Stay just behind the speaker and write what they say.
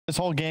this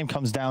whole game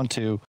comes down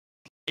to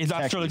is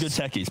actually good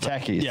techies.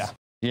 Techies. Yeah.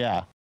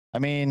 Yeah. I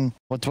mean,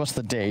 what's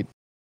the date?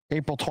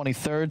 April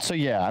 23rd. So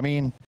yeah, I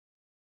mean,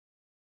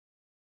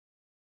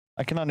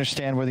 I can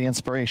understand where the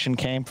inspiration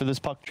came for this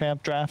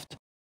Puckchamp draft.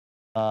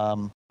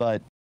 But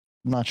I'm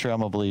not sure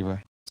I'm a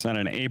believer. Is that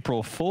an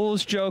April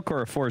Fool's joke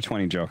or a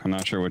 420 joke? I'm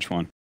not sure which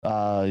one.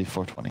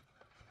 420.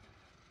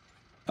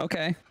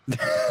 Okay.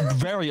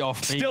 Very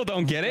off. Still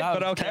don't get it,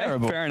 but okay.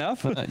 Terrible. Fair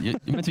enough. You're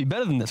meant to be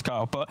better than this,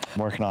 Kyle. But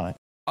I'm working on it.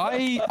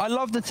 I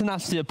love the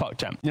tenacity of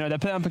Puckchamp. You know, they're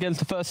playing up against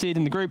the first seed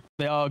in the group.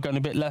 They are going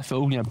a bit left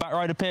field. You know,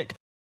 Batrider pick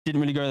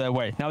didn't really go their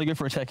way. Now they go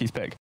for a techies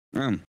pick.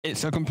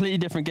 It's a completely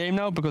different game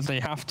now because they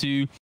have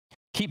to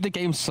keep the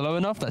game slow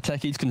enough that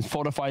techies can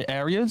fortify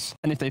areas.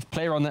 And if they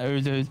play around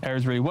those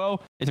areas really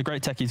well, it's a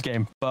great techies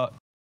game. But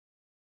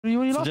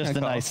it's just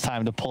a nice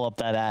time to pull up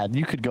that ad.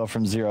 You could go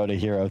from 0 to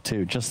hero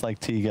too, just like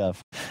TGov.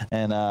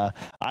 And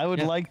I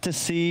would like to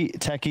see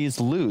techies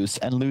lose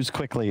and lose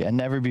quickly and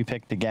never be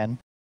picked again.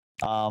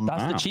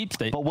 That's the cheap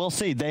state. But we'll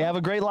see. They have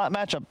a great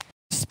matchup.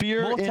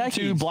 Spear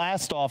into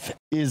blast off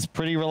is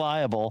pretty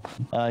reliable.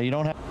 You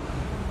don't have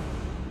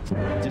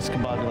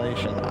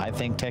discombobulation. I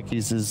think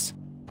techies is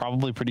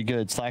probably pretty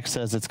good. Slack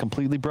says it's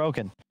completely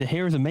broken. The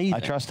hero is amazing. I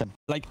trust him.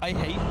 Like, I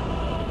hate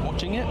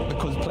watching it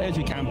because players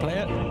who can play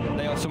it,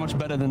 they are so much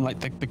better than like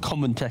the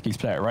common techies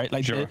player, right?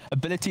 Like the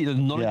ability, the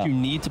knowledge you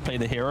need to play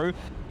the hero,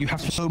 you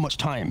have so much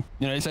time.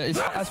 You know, it's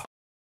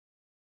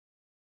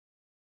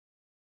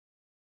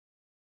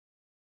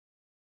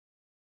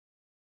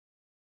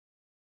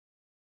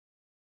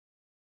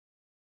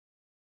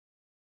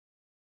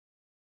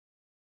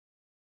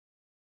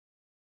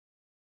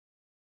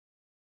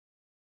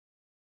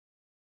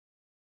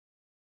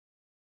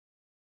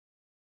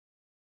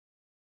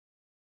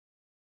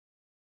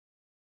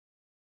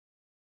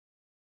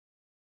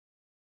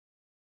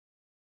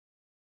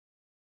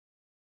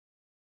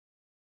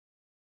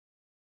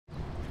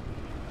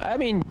I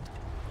mean,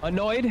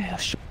 annoyed. I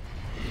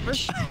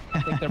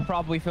think they're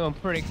probably feeling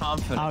pretty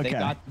confident. Okay. They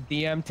got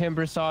DM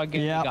Timbersaw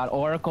again. They got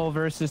Oracle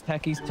versus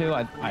Techies too.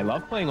 I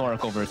love playing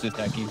Oracle versus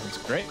Techies.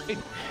 It's great. You're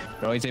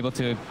always able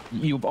to.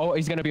 You're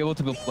always going to be able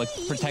to like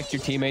protect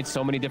your teammates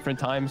so many different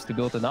times to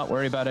be able to not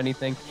worry about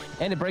anything.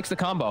 And it breaks the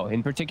combo.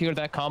 In particular,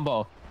 that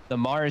combo, the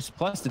Mars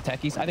plus the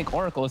Techies. I think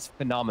Oracle is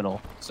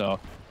phenomenal. So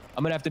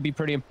I'm gonna have to be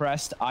pretty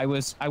impressed. I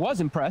was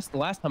impressed the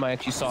last time I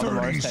actually saw the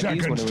Mars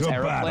Techies when it was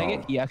Arrow playing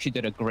it. He actually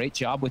did a great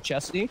job with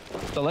Chesty.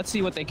 So let's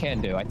see what they can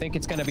do. I think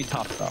it's gonna be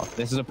tough though.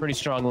 This is a pretty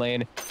strong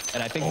lane,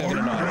 and I think they're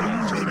gonna know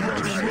how to win.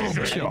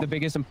 I think the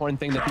biggest important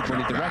thing that people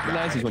need to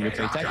recognize is when you're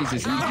playing Techies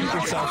is you keep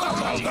yourself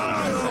above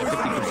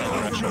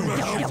 50%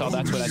 threshold. You saw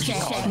that's what actually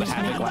caused the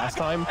havoc last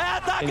time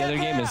in the other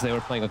game is they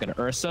were playing like an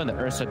Ursa, and the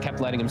Ursa kept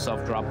letting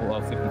himself drop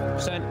below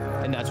 50%,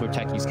 and that's where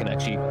Techies can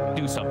actually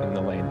do something in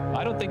the lane.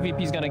 I don't think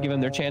VP's gonna give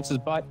him their chances,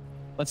 but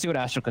let's see what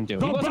Astral can do.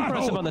 He was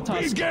impressive on the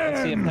Tusk.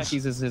 Let's see if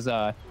Techies is his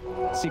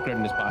secret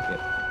in his pocket.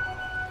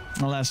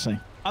 Well, let's see.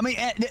 I mean,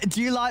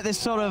 do you like this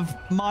sort of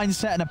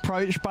mindset and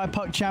approach by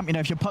Puckchamp? You know,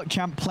 if you're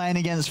Puckchamp playing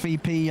against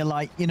VP, you're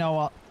like, you know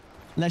what?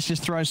 Let's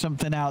just throw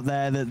something out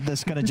there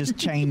that's going to just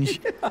change.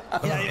 You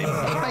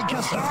know, make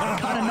us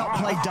kind of not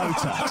play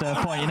Dota to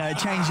a point. You know, it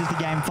changes the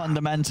game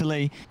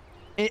fundamentally.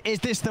 Is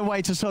this the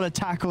way to sort of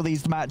tackle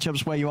these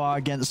matchups where you are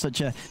against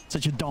such a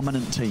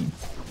dominant team?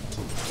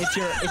 It's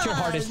your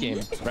hardest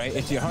game, right?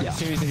 It's your hardest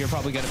series that you're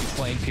probably going to be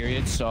playing,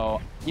 period. So,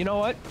 you know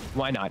what?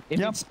 Why not? If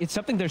it's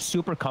something they're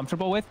super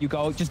comfortable with, you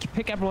go, just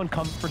pick everyone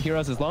comfort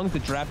heroes. As long as the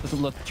draft doesn't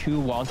look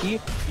too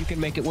wonky, you can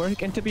make it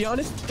work. And to be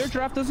honest, their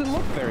draft doesn't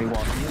look very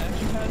wonky. It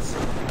actually has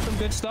some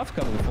good stuff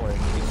coming for it.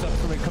 Good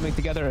stuff coming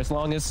together as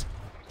long as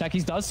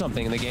Techies does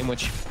something in the game,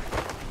 which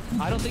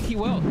I don't think he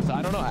will. So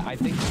I don't know. I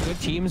think good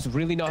teams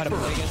really know how to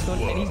play against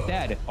him, and he's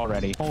dead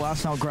already. Oh,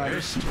 that's not great.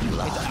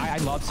 I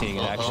love seeing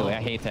it, actually.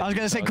 I hate that. I was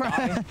going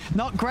to say,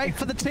 not great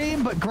for the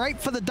team, but great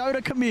for the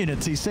Dota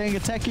community, seeing a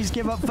Techies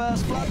give up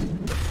first blood.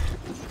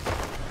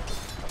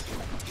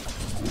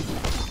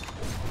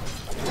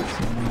 So,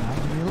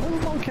 be a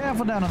little more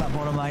careful down on that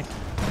bottom lane.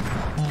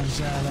 As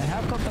they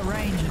have got the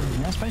range,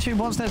 and especially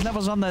once there's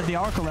levels on the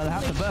Oracle, they'll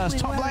have to burst.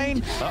 Top lane,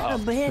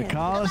 the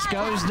Carlos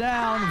goes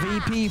down.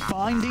 VP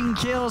finding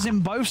kills in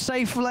both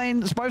safe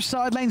lanes, both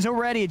side lanes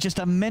already. Just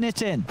a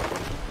minute in.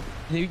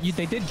 They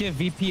did give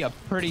VP a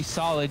pretty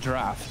solid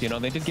draft. You know,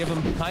 they did give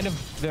him kind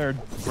of their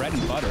bread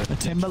and butter. The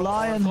Timber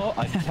Lion.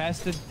 A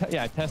tested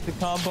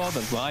combo,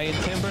 the Lion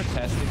Timber,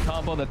 tested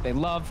combo that they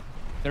love.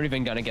 They're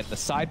even going to get the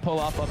side pull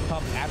up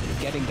top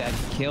after getting that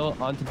kill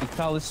onto the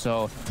Talus.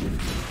 So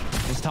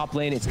this top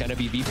lane, it's going to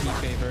be VP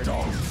favored,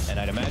 and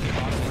I'd imagine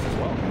bottom lane as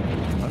well.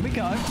 There we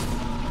go.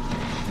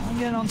 I'm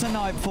getting on to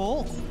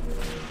Nightfall.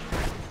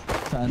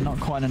 So not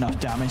quite enough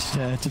damage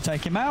to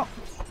take him out.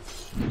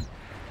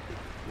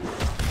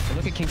 So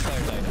look at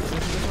Kingslayer's item. This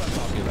is what I'm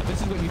talking about.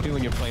 This is what you do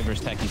when you're playing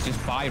versus Techies.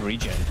 Just buy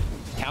regen.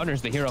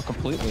 Counters the hero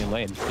completely in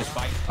lane. Just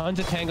buy tons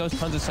of tangos,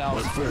 tons of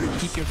salves,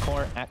 keep your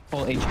core at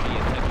full HP, and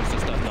Techies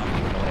just does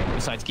nothing in the lane,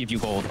 besides give you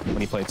gold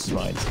when he plays his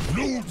mines.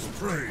 Noob's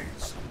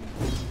praise.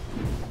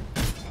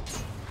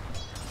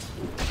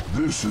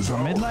 This is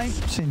Mid lane,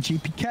 seeing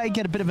GPK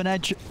get a bit of an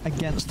edge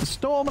against the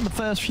Storm in the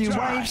first few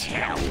waves.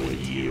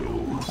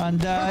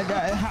 And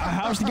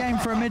how's the game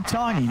for a mid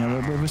Tiny? You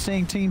know, we're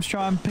seeing teams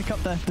try and pick up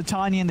the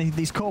Tiny in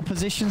these core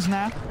positions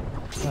now.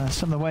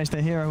 Some of the ways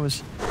their hero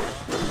was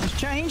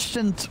changed,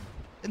 and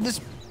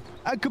this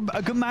a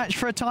good match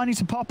for a Tiny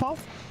to pop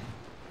off.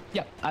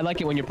 Yeah, I like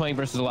it when you're playing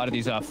versus a lot of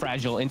these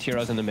fragile int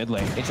heroes in the mid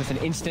lane. It's just an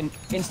instant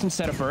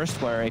set of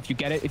burst where if you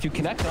get it, if you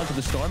connect onto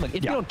the Storm, like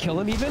if you don't kill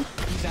him even,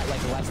 he's at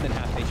like less than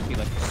half HP,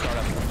 like start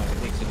up,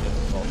 it makes it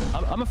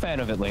difficult. I'm a fan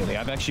of it lately.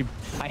 I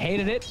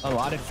hated it a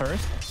lot at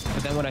first,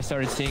 but then when I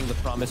started seeing the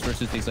promise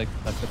versus these like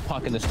the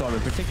Puck and the Storm in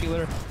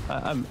particular,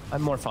 I'm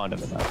more fond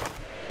of it now.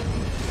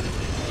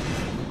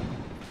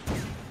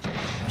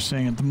 We're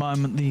seeing at the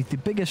moment the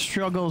biggest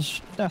struggles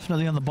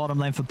definitely on the bottom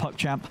lane for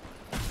Puckchamp.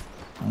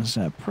 It's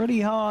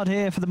pretty hard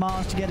here for the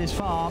Mars to get his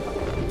farm.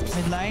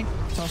 Mid lane,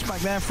 toss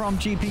back there from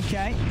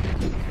GPK.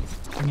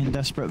 Bringing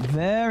Desperate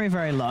very,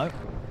 very low.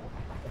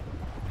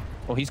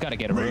 Well, he's got to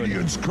get a rune.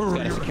 He's got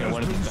to secure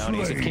one of these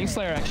bounties. If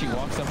Kingslayer actually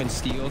walks up and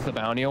steals the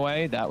bounty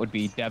away, that would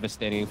be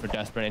devastating for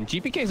Desperate. And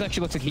GPK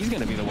actually looks like he's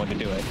going to be the one to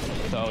do it.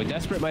 So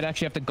Desperate might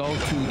actually have to go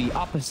to the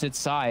opposite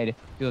side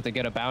to be able to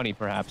get a bounty,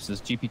 perhaps. As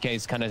GPK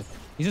is kind of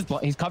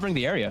he's covering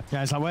the area.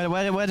 Yeah, it's like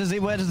where does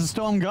the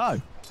Storm go?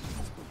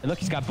 And look,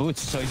 he's got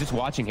boots, so he's just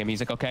watching him. He's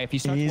like, okay, if he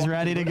starts he's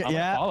ready to go.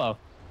 Yeah. Follow.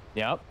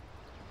 Yep.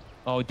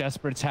 Oh,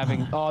 Desperate's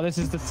having. Oh, this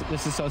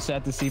is so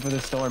sad to see for the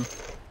Storm.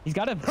 He's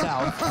got a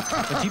south, but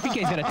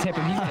GPK's gonna tip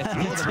him. He's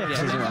gonna steal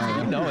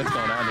the you know what's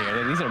going on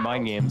here. These are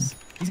mind games.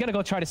 He's gonna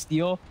go try to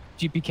steal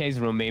GPK's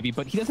room maybe,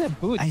 but he doesn't have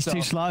boots. He's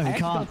too slow. He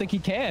can't. I don't think he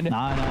can. No,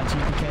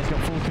 GPK's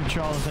got full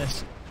control of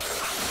this.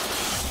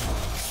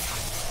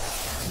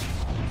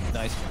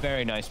 Nice,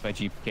 very nice by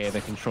GPK,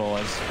 the control.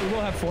 As we will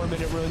have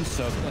 4-minute runes,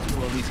 so that's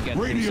will at least get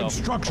Radiant himself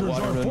structures a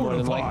water are rune more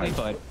than likely,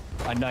 fortified.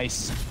 but a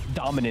nice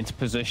dominant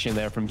position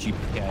there from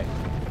GPK.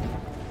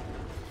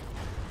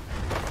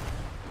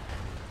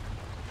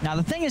 Now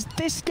the thing is,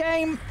 this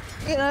game,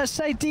 you know,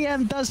 say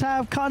DM does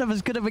have kind of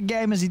as good of a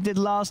game as he did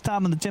last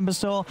time on the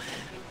Timbersaw.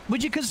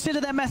 Would you consider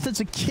their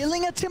methods of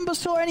killing a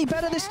Timbersaw any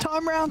better this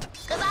time round?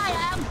 Cause I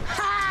am.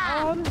 Ha!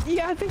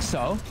 Yeah, I think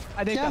so.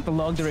 They've got the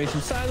long duration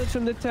silence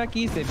from the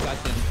techies. They've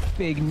got the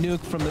big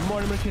nuke from the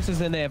Mortimer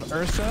Kisses, and they have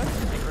Ursa.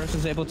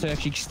 Ursa's able to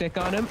actually stick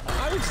on him.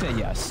 I would say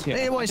yes. Yeah.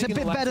 It's a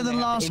bit better than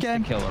last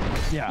game. Kill him.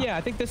 Yeah,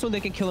 I think this one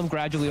they can kill him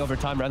gradually over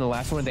time. Rather than the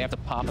last one, they have to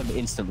pop him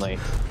instantly.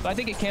 So I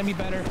think it can be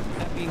better.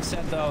 That being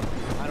said, though,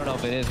 I don't know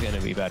if it is going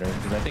to be better,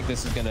 because I think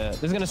this is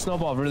gonna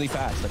snowball really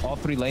fast. Like all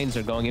 3 lanes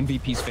are going in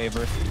VP's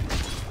favor.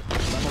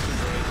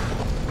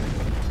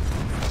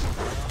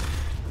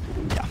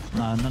 Yeah,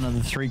 none of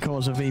the 3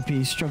 cores of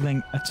VP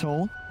struggling at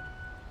all.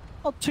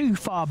 Not too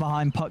far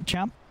behind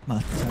Puckchamp,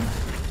 but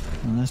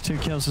and there's 2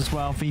 kills as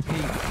well. VP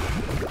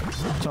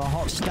to a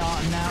hot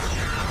start now.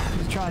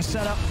 He's trying to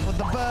set up with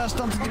the burst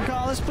onto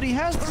Ducalis, but he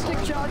has the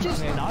stick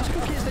charges. Nice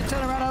cookie as they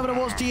turn around over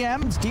towards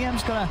DM.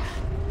 DM's gonna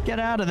get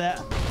out of there.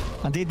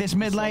 Indeed, this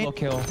mid lane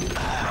kill.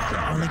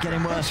 Only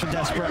getting worse for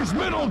Desperate. His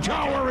middle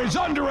tower is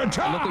under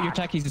attack. Look what your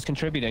techies is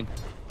contributing.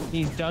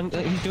 He's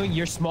doing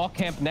your small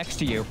camp next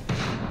to you.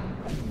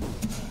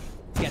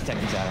 Get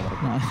techies out of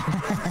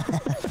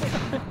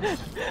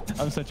it.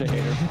 I'm such a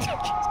hater for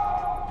techies.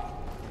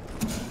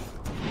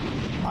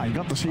 I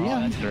got to see him.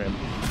 That's grim.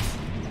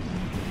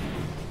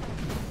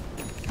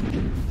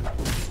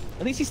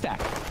 At least he's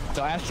stacked.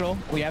 So Astral,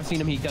 we have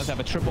seen him. He does have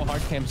a triple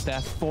hard camp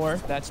staff for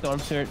that Storm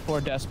Cert for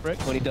Desperate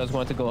when he does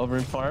want to go over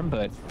and farm.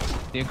 But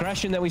the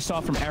aggression that we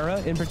saw from Era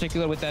in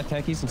particular with that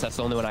techie, since that's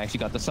the only one I actually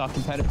got to saw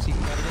competitively,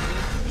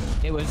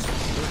 it was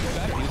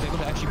better. He was able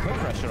to actually put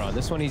pressure on.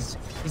 This one, he's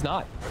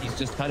not. He's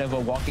just kind of a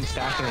walking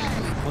stacker,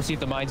 and we'll see if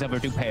the mines ever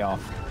do pay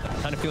off.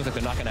 It kind of feels like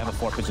they're not going to have a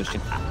 4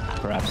 position,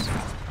 perhaps.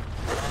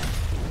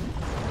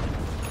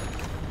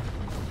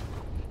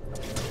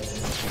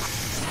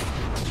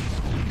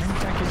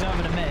 Is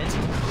over to mid.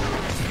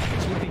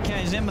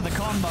 GPK's in with the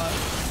combo.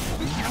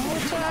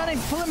 Turning,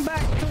 pulling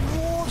back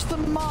towards the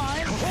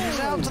mine. He's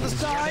out to the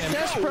side.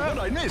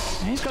 Desperate.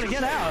 He's got to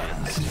get out.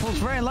 He falls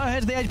very low,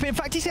 heads the HP. In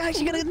fact, he's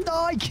actually going to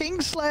die.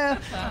 Kingslayer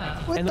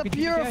with the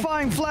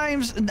purifying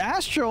flames. And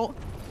Astral.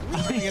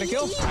 He's going to get a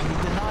kill. He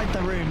denied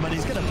the rune, but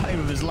he's going to pay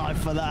with his life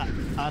for that.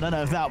 I don't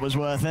know if that was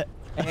worth it.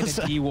 And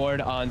a D-ward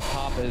on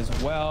top as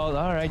well.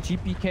 All right,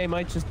 GPK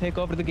might just take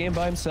over the game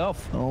by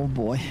himself. Oh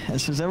boy,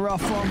 this is a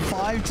rough one.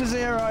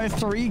 5-0,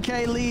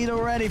 3K lead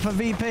already for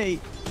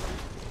VP.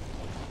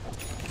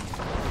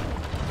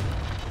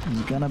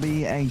 It's gonna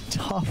be a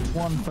tough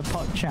one for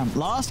Puckchamp.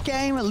 Last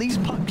game, at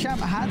least Puckchamp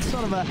had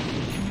sort of a...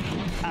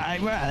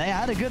 well, they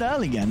had a good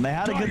early game. They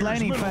had a good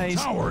laning phase.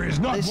 This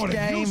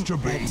game,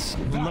 it's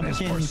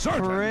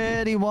looking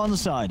pretty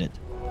one-sided.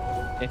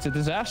 It's a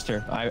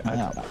disaster.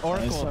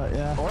 Oracle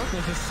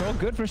is just so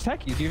good for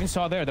techies. You even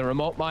saw there the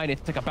remote mine.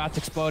 It's like about to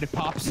explode. It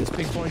pops. It's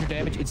big 400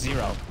 damage. It's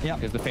 0. Yeah.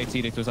 Because the Fate's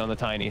Edict was on the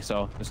Tiny.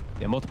 So there's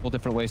multiple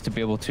different ways to be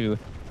able to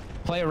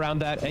play around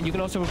that. And you can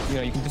also,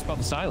 you can dispel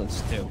the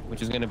silence too,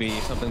 which is going to be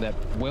something that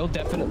will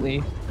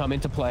definitely come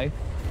into play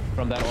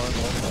from that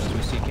Oracle. As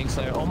we see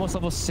Kingslayer almost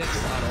level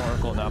 6 on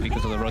Oracle now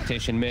because of the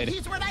rotation mid.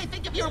 He's what I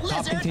think of your Top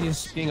lizard.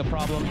 continues being a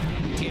problem.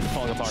 Team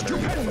falling apart.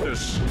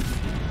 Stupendous.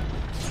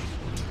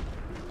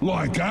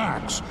 Like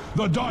axe,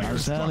 the dire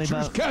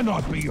structures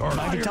cannot be hurt.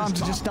 Maybe time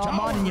to just start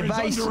mining your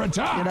base. Under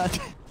attack.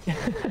 You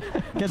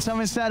know, get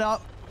something set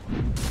up.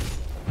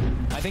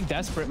 I think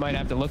Desperate might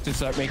have to look to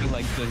start making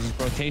like those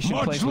rotation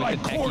plays with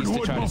the techies to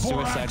try to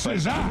suicide.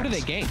 But what do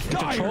they gain? It's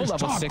a troll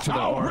level 6 with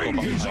an Oracle behind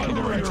him. It's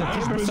a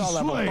Timbersaw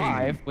level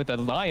 5 with a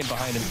lion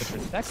behind him to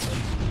protect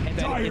him. And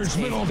then it's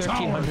a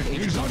 1300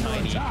 HP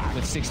 90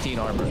 with 16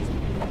 armor.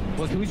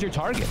 Well, who's your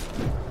target?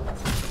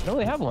 I don't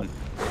really have one.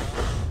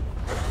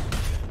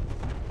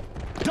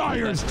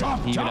 Dire's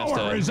top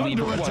tower is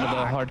under attack. One of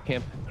the hard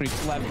camp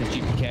creeps left is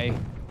GPK.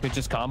 Could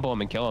just combo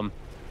him and kill him.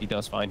 He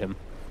does find him.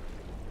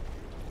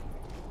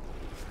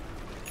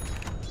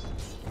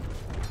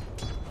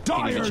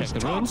 Continuing to check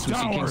the runes. We see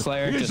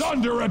Kingslayer just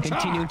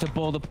continuing to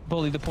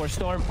bully the poor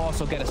Storm.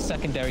 Also get a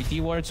secondary D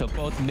ward, so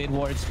both mid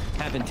wards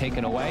have been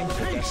taken away.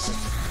 This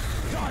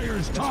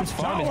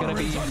farm is going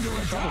to be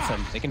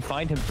troublesome. They can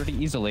find him pretty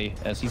easily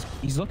as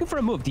he's looking for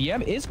a move.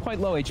 DM is quite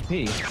low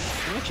HP.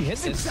 He actually hit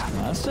this.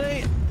 Let's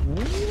see.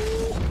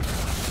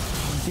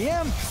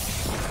 DM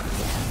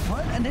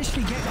might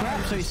initially get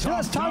grabbed, so he still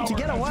has time to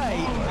get away,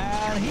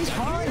 and he's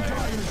fine.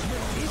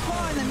 He's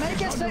fine. They may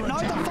get saved. No,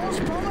 the false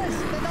promise.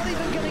 They're not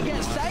even going to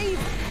get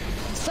saved.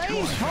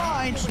 Save's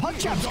fine.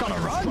 Puckchamp's got to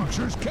run.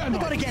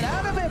 They've got to get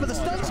out of here, but the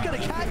stun's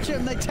going to catch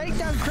him. They take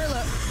down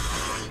Krilla.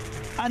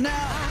 And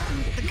now,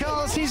 the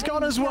Carlos, he's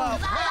gone as well.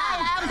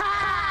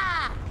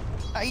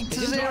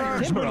 8-0.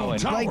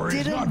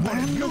 They didn't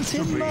ban the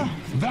timber.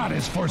 That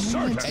is for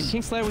certain. And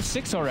Kingslayer was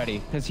 6 already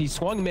because he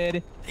swung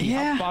mid. He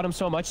bottom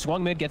so much.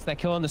 Swung mid, gets that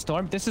kill on the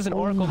Storm. This is an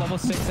Oracle level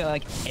 6 at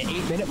like an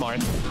 8-minute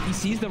mark. He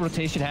sees the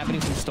rotation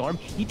happening from Storm.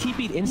 He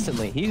TP'd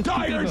instantly. He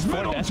TP'd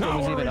before Vesper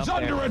was even up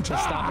there to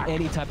stop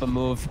any type of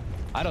move.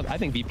 I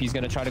think VP's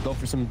going to try to go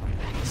for some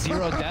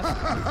zero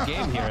death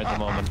game here at the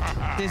moment.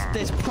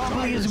 This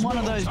probably is one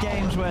of those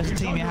games where as a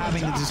team you're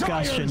having a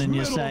discussion and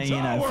you're saying,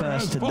 you know,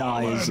 first to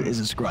die is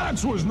a scrap.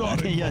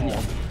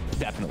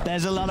 Definitely.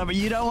 There's a lot of it.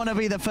 You don't want to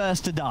be the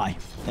first to die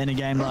in a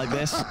game like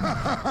this. You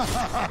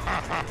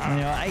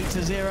know,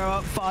 8-0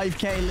 up,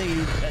 5k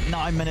lead at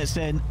 9 minutes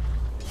in.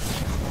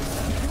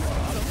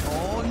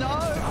 Oh no!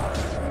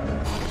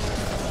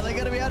 Are they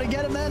going to be able to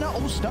get him there? No.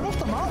 Oh, stun off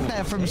the mark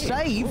there from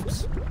Save.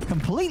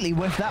 Completely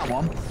whiffed that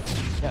one.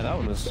 Yeah, that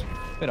one was a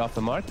bit off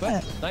the mark,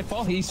 but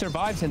Nightfall, he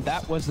survives, and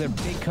that was their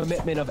big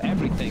commitment of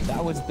everything.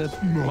 That was the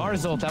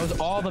Mars ult. That was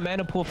all the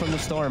mana pool from the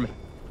Storm.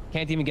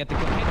 Can't even get the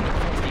kill.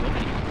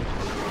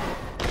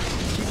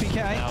 GPK.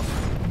 Now,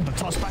 but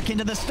toss back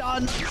into the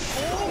stun.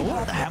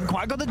 Oh, they haven't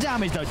quite got the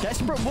damage though.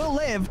 Desperate will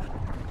live.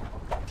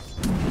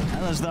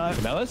 Mellas though.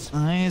 Mellas?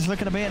 He's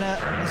looking to be in a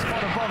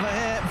spot above it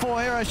here.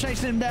 4 heroes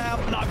chasing him down.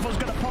 Nightfall's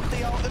going to pop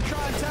the ult and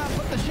try and tap,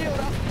 put the shield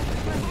up.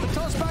 The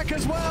toss back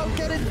as well,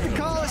 getting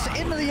Carlos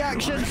into the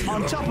action.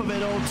 On top of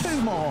it all,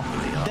 2 more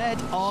dead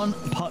on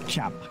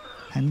Puckchamp.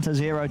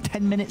 10-0,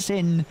 10 minutes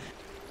in.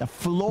 The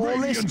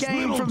flawless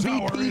game from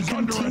VP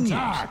continues.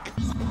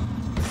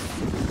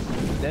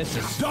 This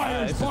is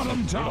Dire's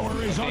bottom tower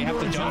is they have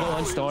to jungle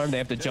on Storm. They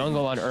have to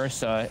jungle on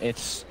Ursa.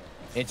 It's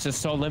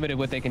just so limited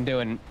what they can do,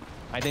 and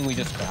I think we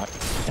just got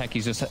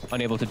Techie's just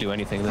unable to do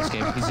anything in this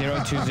game. He's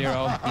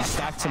 0-2-0. He's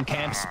stacked some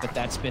camps, but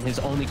that's been his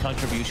only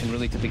contribution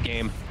really to the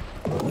game.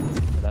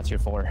 And that's your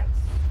 4.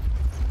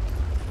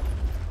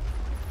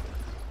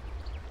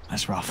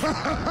 That's rough.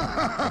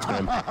 It's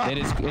grim. It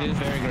is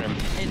very grim.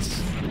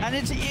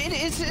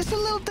 It's a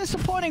little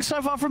disappointing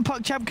so far from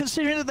Puckchamp,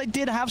 considering that they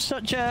did have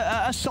such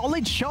a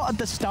solid shot at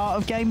the start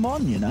of game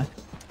 1. You know.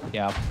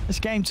 Yeah. This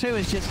game 2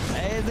 is just.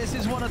 This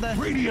is one of the.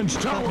 Radiant's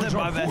towers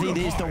I think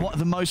it is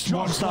the most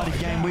one-sided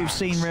game we've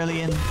seen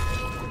really in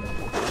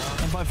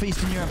both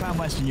Eastern Europe and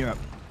Western Europe.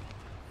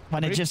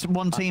 When it's just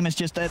one team is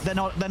just they're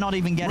not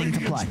even getting to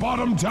play.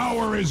 Bottom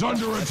tower is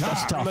under attack.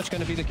 That's pretty much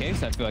going to be the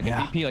case. I feel like in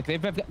VP, like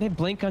they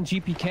blink on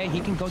GPK, he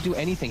can go do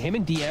anything. Him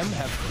and DM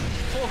have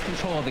full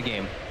control of the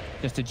game,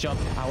 just to jump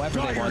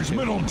however they want to.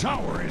 Middle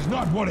tower is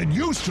not what it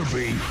used to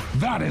be.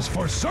 That is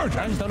for certain.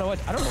 I just don't know what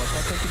to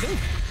do.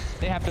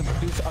 They have to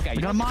do. Okay,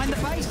 we're gonna mine the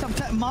base.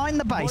 Mine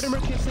the base. Mortimer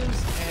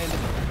kisses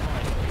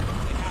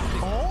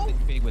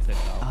and. Big with it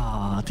though.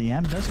 Ah,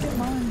 DM does get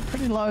mine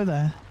pretty low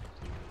there.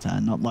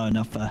 Not low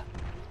enough for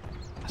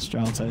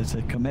Astralto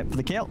to commit for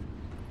the kill.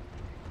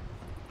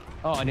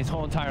 Oh, and his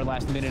whole entire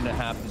last minute and a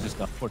half is just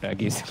poor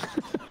Daggies.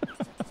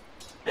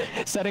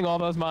 Setting all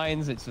those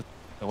mines, it's just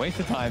a waste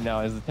of time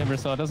now as the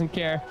Timbersaw doesn't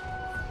care.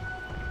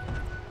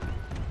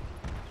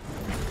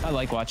 I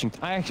like watching.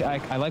 I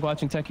like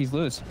watching Techies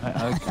lose.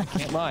 I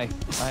can't lie.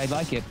 I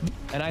like it,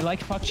 and I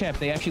like Puckchamp.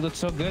 They actually look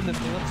so good. They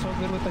look so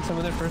good with like some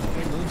of their first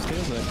game moves too.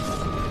 But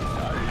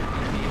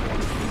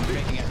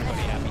making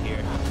everybody happy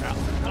here.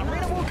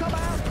 Arena will come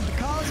out.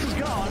 Carlos is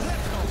gone.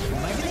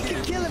 Maybe they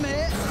can kill him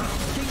here.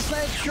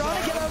 Kingslayer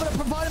trying to get over to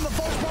provide him a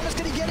false promise.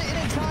 Can he get it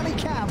in time? He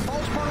can.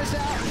 False promise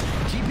out.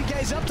 GPK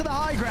is up to the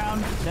high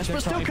ground.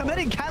 Desperate still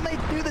committing. Can they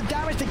do the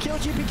damage to kill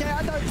GPK?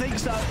 I don't think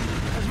so.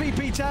 As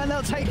VP turn,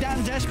 they'll take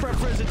down Desperate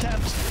for his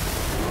attempts.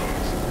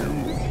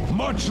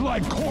 Much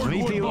like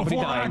Cordwood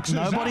before Axe's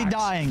Nobody axe.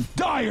 dying.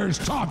 Dyer's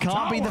top Can't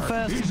tower be the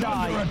first to is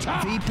under die.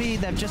 attack. VP,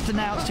 they've just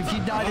announced if you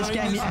die this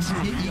game,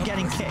 you're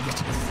getting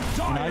kicked.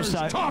 Dyer's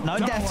top no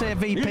deaths here,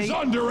 tower VP. is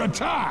under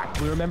attack.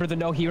 We remember the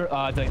no hero,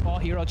 the all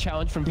hero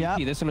challenge from VP. Yep.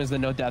 This one is the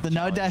no death. The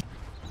no challenge. death.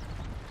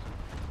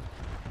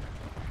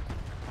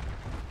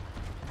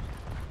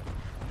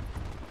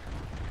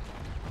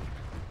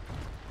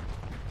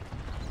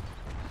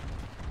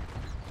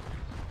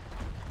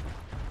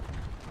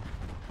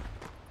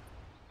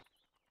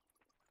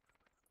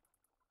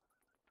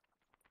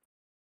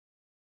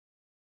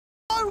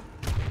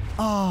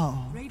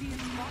 Oh.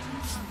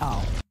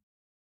 Oh.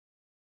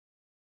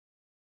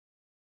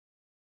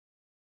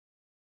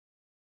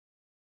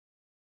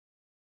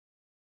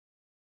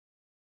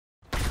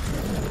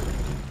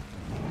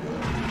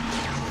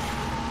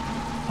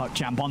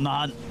 Puckchamp on the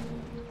hunt.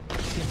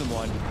 Give them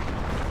one.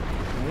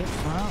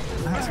 Well,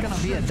 that's going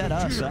to be a dead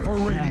Ursa.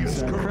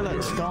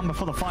 Krillet's gone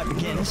before the fight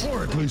begins.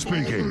 Metaphorically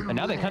speaking. And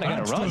now they kind of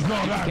got to run. Does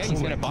not Okay, he's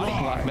going to body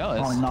block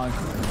Melis. Oh no.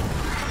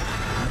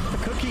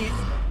 The cookie.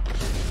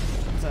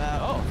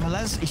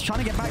 Melez, he's trying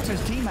to get back to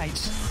his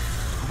teammates.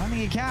 I don't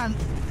think he can.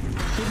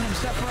 Keeping him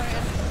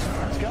separated.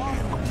 Let's go.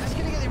 He's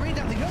going to get the read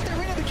down. They got the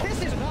read of the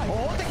kisses.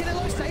 Oh, they're getting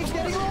low. Stage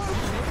getting low.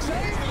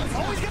 Save.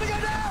 Oh, he's going to go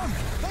down.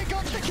 They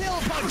got the kill,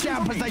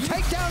 Puckchamp, as they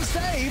take down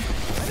Save.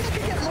 Maybe they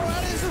can get more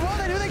out of this as well.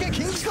 They do. They get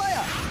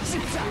Kingslayer.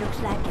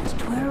 Looks like it's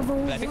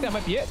 12. I think that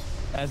might be it,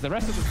 as the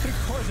rest of the 3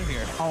 cores are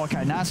here. Oh,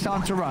 okay. Now it's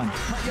time to run.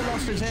 Not your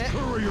losses here.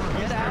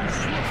 Get out.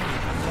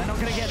 They're not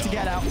going to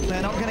get out.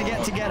 They're not going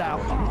to get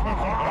out.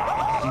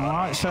 All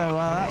right, so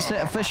that's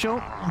it,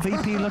 official.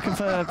 VP looking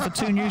for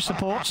 2 new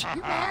supports. They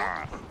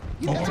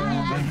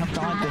have to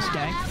hide this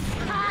game.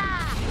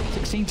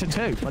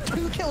 16-2, but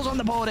 2 kills on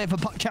the board here for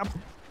Puckchamp.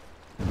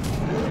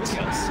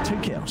 2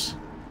 kills.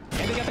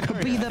 And they got the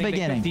Could be the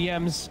beginning.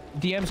 DM's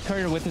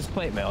courier with his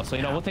plate mail, so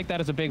we'll take that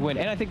as a big win.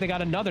 And I think they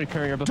got another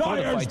courier before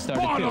the fight Dyer's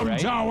started bottom too, right?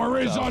 tower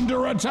is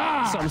under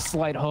attack. Some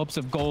slight hopes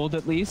of gold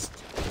at least.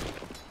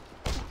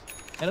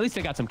 And at least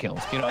they got some kills.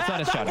 It's not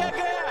a shutout.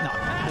 No,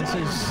 this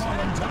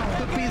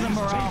could be the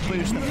morale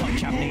boost that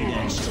Puckchamp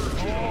needed.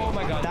 Oh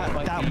my god.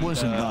 That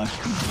wasn't though.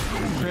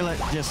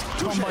 Krillet just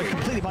comboed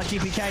completely by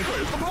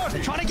GPK.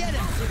 They're trying to get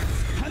him.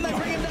 Can they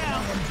bring him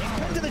down?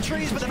 Into the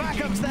trees, but the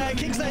backup's there.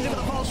 Kingslayer with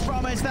a false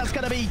promise. That's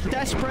going to be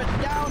Desperate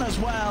down as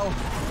well.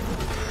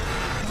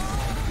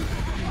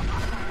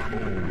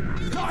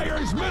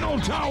 Dyer's middle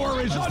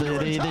tower is under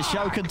attack. The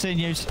show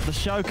continues. The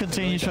show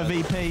continues for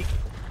VP.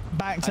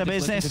 Back to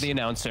business. To the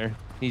announcer.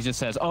 He just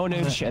says,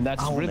 "Ownage," and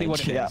that's really what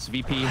it is.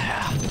 VP is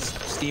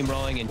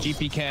steamrolling, and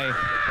GPK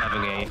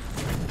having a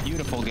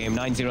beautiful game,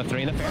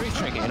 9-0-3 in the fairy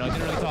trinket. I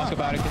didn't really talk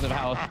about it because of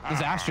how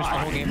disastrous the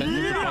whole game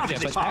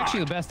is. But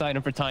actually, the best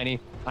item for Tiny.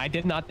 I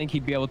did not think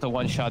he'd be able to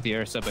one-shot the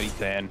Ursa, but he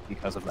can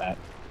because of that.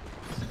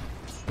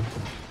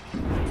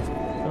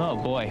 Oh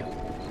boy.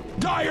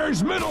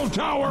 Dyer's middle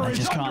tower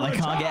is under attack. They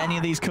can't get any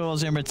of these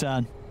calls in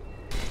return.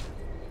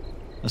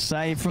 A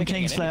save from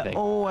Kingslayer,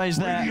 always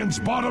there. Radiant's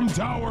bottom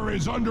tower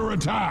is under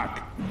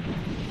attack.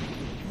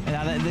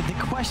 Now, the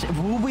question,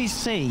 will we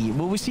see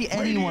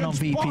anyone on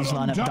VP's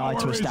lineup die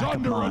to a stack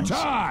of mines?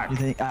 You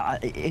think,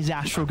 is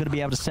Astral going to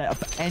be able to set up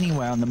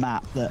anywhere on the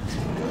map that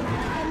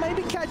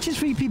maybe catches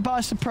VP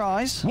by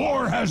surprise?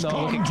 War has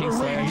come to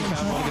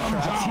Radiant's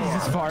bottom tower. He's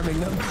just farming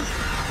them.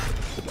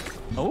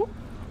 Oh,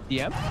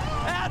 DM.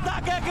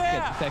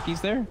 Get the techies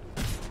there.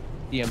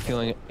 DM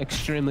feeling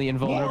extremely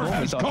invulnerable. War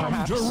has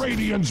come to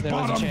Radiant's there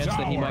was bottom a chance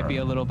that he tower. might be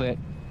a little bit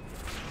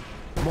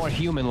more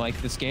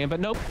human-like this game, but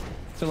nope,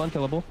 still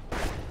unkillable.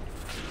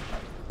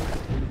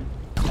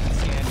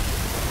 Scan.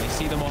 They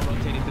see them all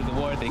rotating through the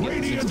ward. They get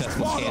the Radiant's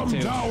successful scan bottom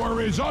too. tower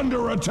is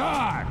under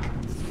attack.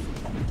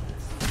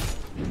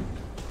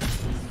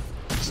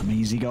 Some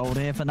easy gold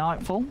here for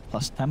Nightfall.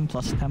 +10,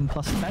 +10,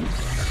 +10.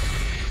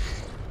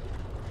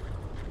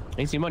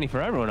 Easy money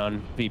for everyone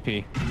on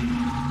VP.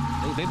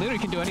 They literally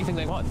can do anything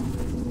they want.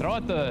 Throw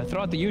out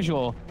the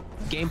usual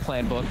game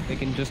plan book. They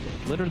can just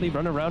literally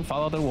run around,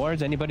 follow their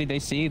wards. Anybody they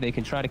see, they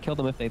can try to kill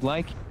them if they'd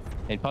like.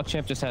 And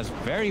Puckchamp just has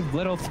very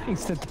little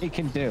things that they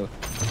can do.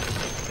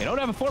 They don't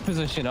have a 4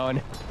 position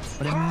on.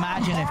 But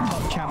imagine if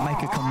Puckchamp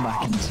make a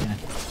comeback in this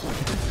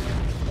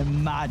game.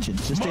 Imagine,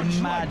 just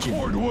imagine.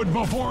 Like Cordwood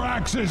before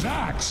Axe's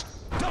axe.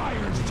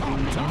 Dyer's top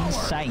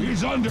tower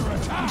is under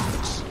attack.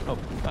 Oh,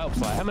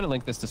 Slack. I'm gonna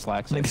link this to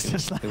Slack. So Links to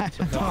Slack.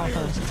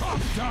 Dyer's top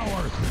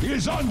tower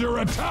is under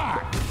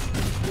attack.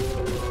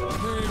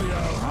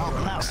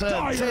 That's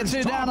tier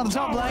 2 down on the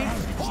top lane.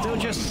 Still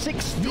just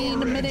 16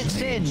 minutes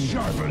in.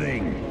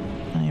 Sharpening.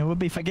 It would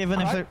be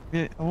forgiven if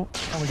they... Oh,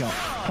 what we got?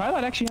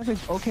 Krylot actually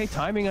has okay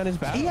timing on his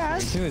battle. He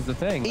has. Too, is the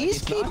thing.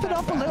 He's keeping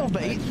up a little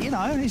bit.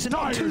 He's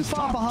not too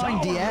far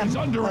behind DM,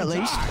 at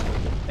least.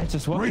 It's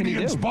just what Radiant's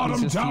can he do?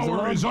 bottom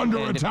tower is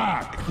under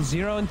attack.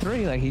 0 and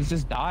 3. Like, he's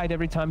just died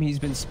every time he's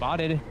been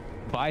spotted.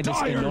 by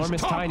this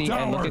enormous Tiny,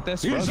 and look at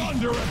this. He's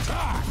under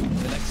attack.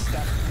 The next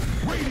step.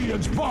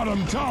 Radiant's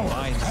bottom tower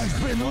has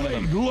been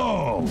laid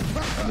low.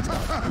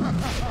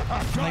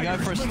 They go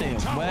for a steal.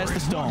 Where's the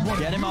storm?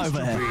 Get him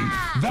over here.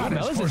 That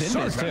Melis is is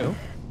in this too.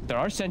 There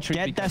are sentries.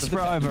 Get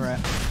Desperate over it.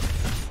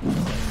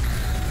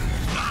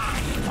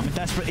 I mean,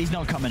 Desperate, he's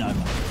not coming over.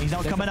 He's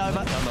not coming over.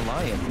 On the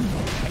Lion.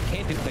 I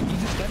can't do it.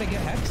 He's just gonna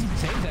get hexed.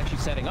 Save's actually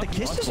setting up. The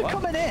Kisters are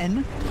coming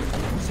in.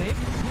 Save.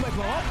 He might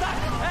blow up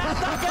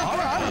that. All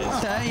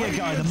right. There you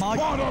go. The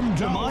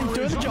mind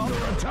doing the job.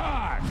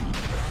 Attack.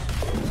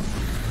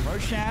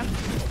 Roshan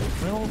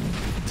will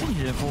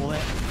continue to fall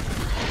there.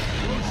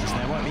 So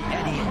there won't be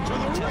any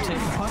temptation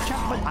for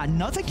Puckchamp, but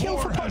another kill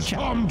for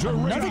Puckchamp.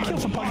 Another kill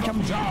for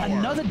Puckchamp.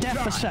 Another death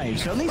for Save.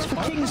 So at least for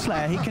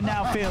Kingslayer, he can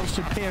now feel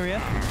superior,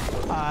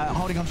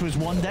 holding on to his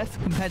 1 death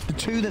compared to the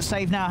 2 that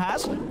Save now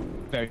has.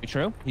 Very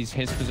true. His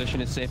position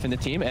is safe in the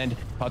team, and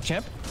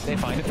Puckchamp, they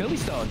find a Philly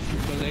Stone.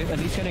 So they're at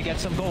least going to get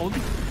some gold.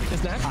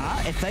 If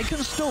they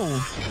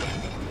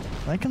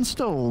can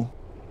stall,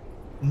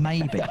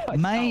 maybe,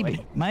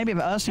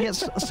 but Ursa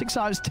gets 6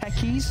 hours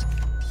techies.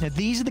 Now,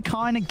 these are the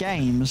kind of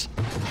games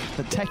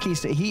that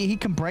techies, he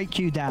can break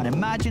you down.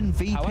 Imagine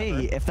VP.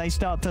 However,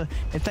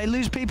 if they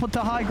lose people to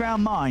high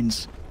ground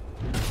mines.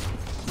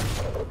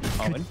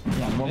 Owen,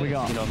 what we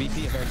got? You know,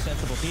 VP, a very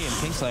sensible team.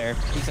 Kingslayer,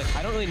 he's like,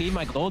 I don't really need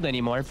my gold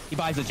anymore. He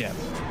buys a gem.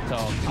 So,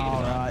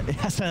 all right,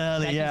 that's an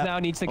early. He now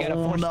needs to get a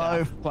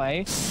 4-staff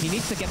play. He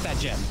needs to get that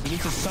gem. He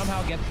needs to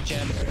somehow get the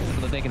gem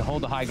so that they can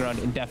hold the high ground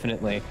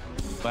indefinitely.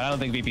 But I don't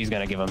think VP's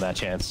gonna give him that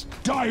chance.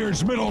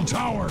 Dire's middle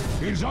tower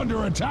is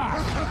under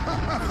attack.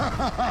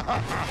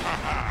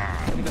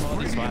 Look at them all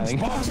just smiling.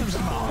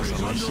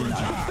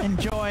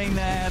 Enjoying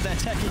their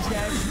techies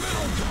game.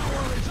 Middle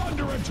tower is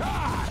under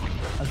attack.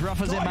 As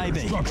rough as it may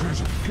be.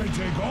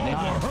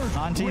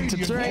 19 to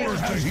 3. They're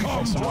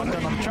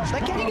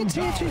getting a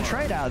tier 2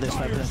 trade out of this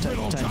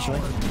potentially.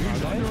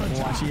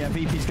 Oh, actually, yeah,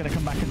 VP's going to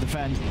come back and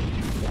defend.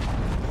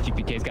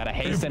 GPK's got a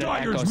haste and an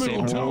echo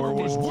save for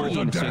his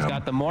team, so he's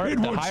got the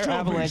higher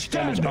avalanche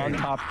damage on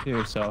top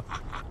too. So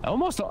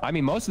almost, I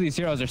mean, most of these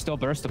heroes are still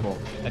burstable.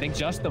 I think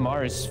just the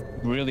Mars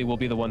really will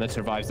be the one that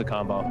survives the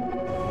combo.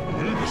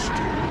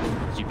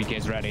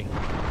 GPK's ready.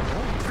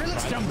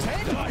 Let's jump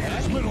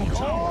in. Middle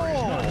tower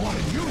is not what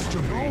it used to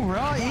be. All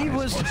right, he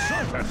was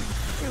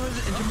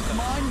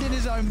minding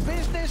his own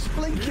business,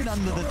 blinking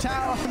under the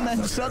tower, and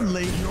then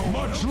suddenly,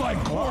 much like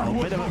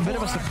Cornwood, bit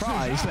of a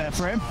surprise there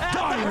for him.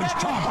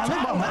 I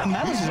think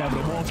Melis is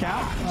able to walk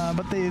out,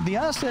 but the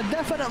Ursa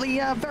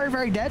definitely very,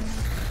 very dead.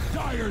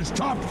 Dire's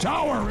top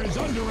tower is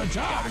under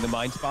attack. In the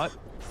mine spot,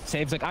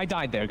 Save's like, I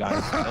died there,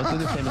 guys. Don't do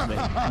the same as me.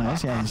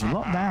 Yeah, he's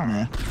locked down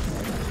here.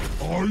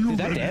 Are you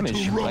that ready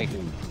damage, to like,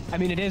 I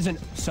mean, it isn't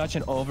such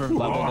an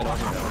over-leveled and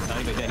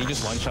over-tiny, but then he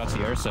just one-shots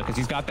the Ursa because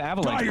he's got the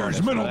avalanche.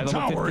 Dire's middle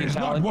tower is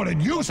not what it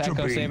used to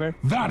be. Saber.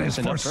 That is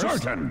for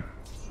certain.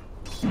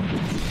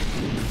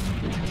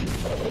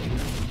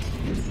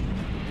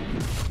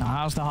 Now,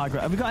 how's the high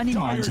ground? Have we got any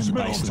mines in the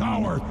base? Dire's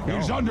middle tower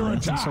is under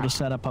attack. Some sort of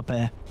setup up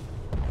here.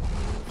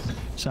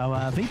 So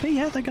VP,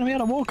 yeah, they're going to be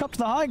able to walk up to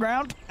the high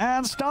ground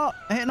and start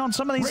hitting on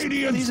some of these.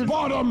 Radiant's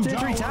bottom tier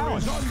 3 tower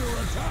towers. is under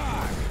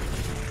attack.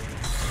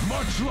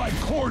 Much like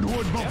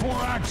cordwood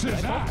before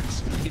Axe's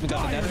axe. He's even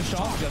got the nether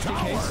shot just in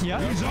case. Yeah.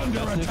 He's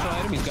under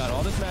attack. He's got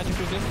all this magic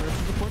resist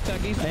versus the 4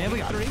 techies. There we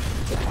go.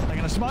 They're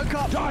going to smoke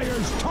up.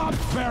 Dire's top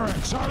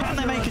barracks are Can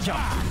they make a jump?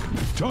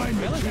 Time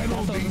to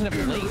channel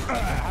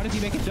How does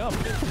he make a jump?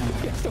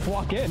 He has to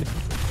walk in. And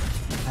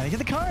they get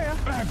the courier.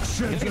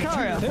 Get the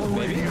courier.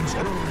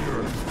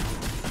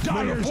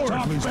 Dire's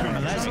top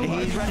barracks.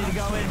 He's ready to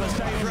go in, but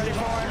Save's ready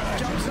for it.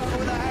 Jumps over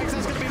with the axe.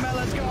 That's going to be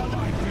Melis gone.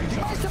 He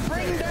tries to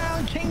bring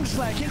down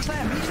Kingslayer.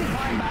 Kingslayer immediately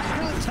flying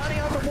back, turning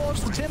over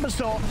towards the Timber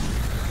Saw.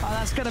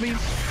 That's going to be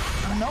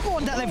another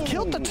one that they've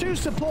killed the 2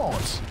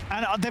 supports.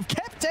 And they've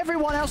kept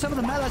everyone else over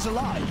the Melis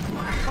alive.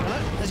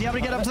 Does he have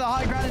to get up to the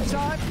high ground in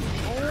time?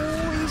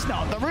 Oh, he's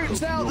not. The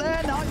root's out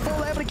there.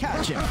 Nightfall able to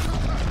catch him.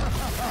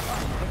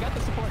 They got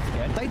the supports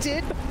again. They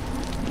did.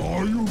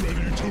 Are you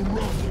ready to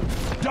rumble?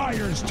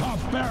 Dire's top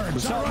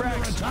barracks are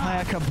under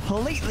attack. They're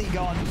completely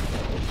gone.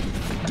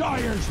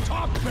 Dire's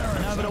top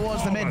barracks. No, but it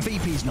was the mid.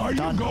 VP's not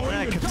done.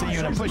 They're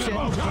continuing to push it.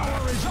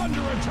 Tower is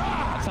under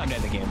attack. It's time to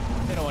end the game.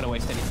 They don't want to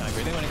waste any time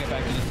here. They want to get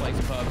back to just playing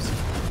some pubs.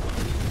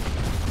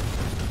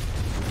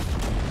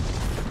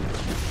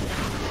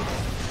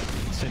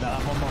 See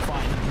that one more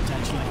fight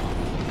potentially.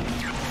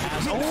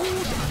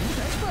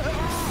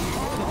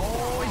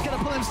 He's going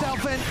to pull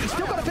himself in. He's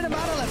still got a bit of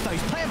mana left though.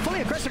 He's playing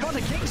fully aggressive on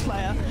the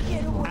Kingslayer.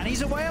 And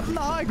he's away up from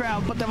the high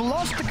ground, but they've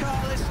lost to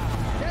Carlos.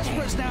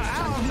 Desperate's now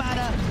out of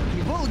mana.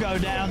 He will go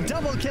down.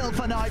 Double kill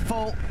for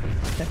Nightfall.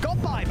 They've got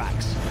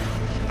buybacks.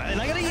 And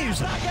they're going to use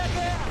them.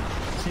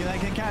 See if they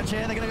can catch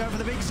here. They're going to go for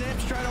the big zip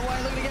straight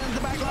away. Looking to get into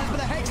the back lines, but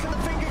the Hex to the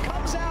finger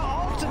comes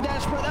out onto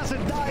Desperate. That's a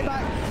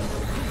dieback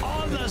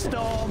on the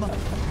Storm.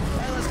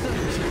 Melis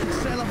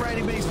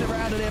celebrating being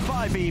surrounded here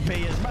by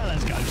VP as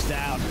Melis goes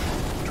down.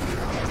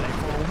 They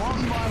fall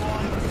one by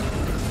one.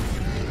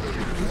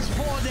 It's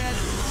 4 dead,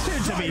 2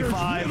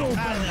 2v5. And they'll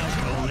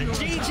call it.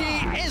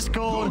 GG is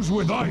called.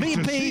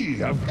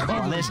 VP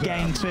on this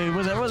game too.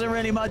 Wasn't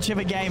really much of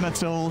a game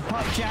at all.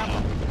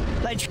 Puckchamp,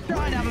 they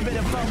try and have a bit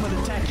of fun with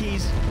the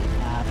techies.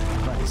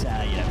 But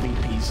yeah,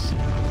 VP's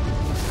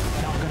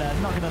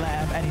not gonna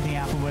let anything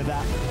happen with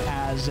that,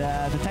 as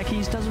the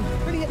techies doesn't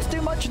really get to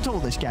do much at all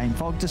this game,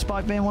 Fog,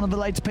 despite being one of the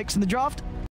later picks in the draft.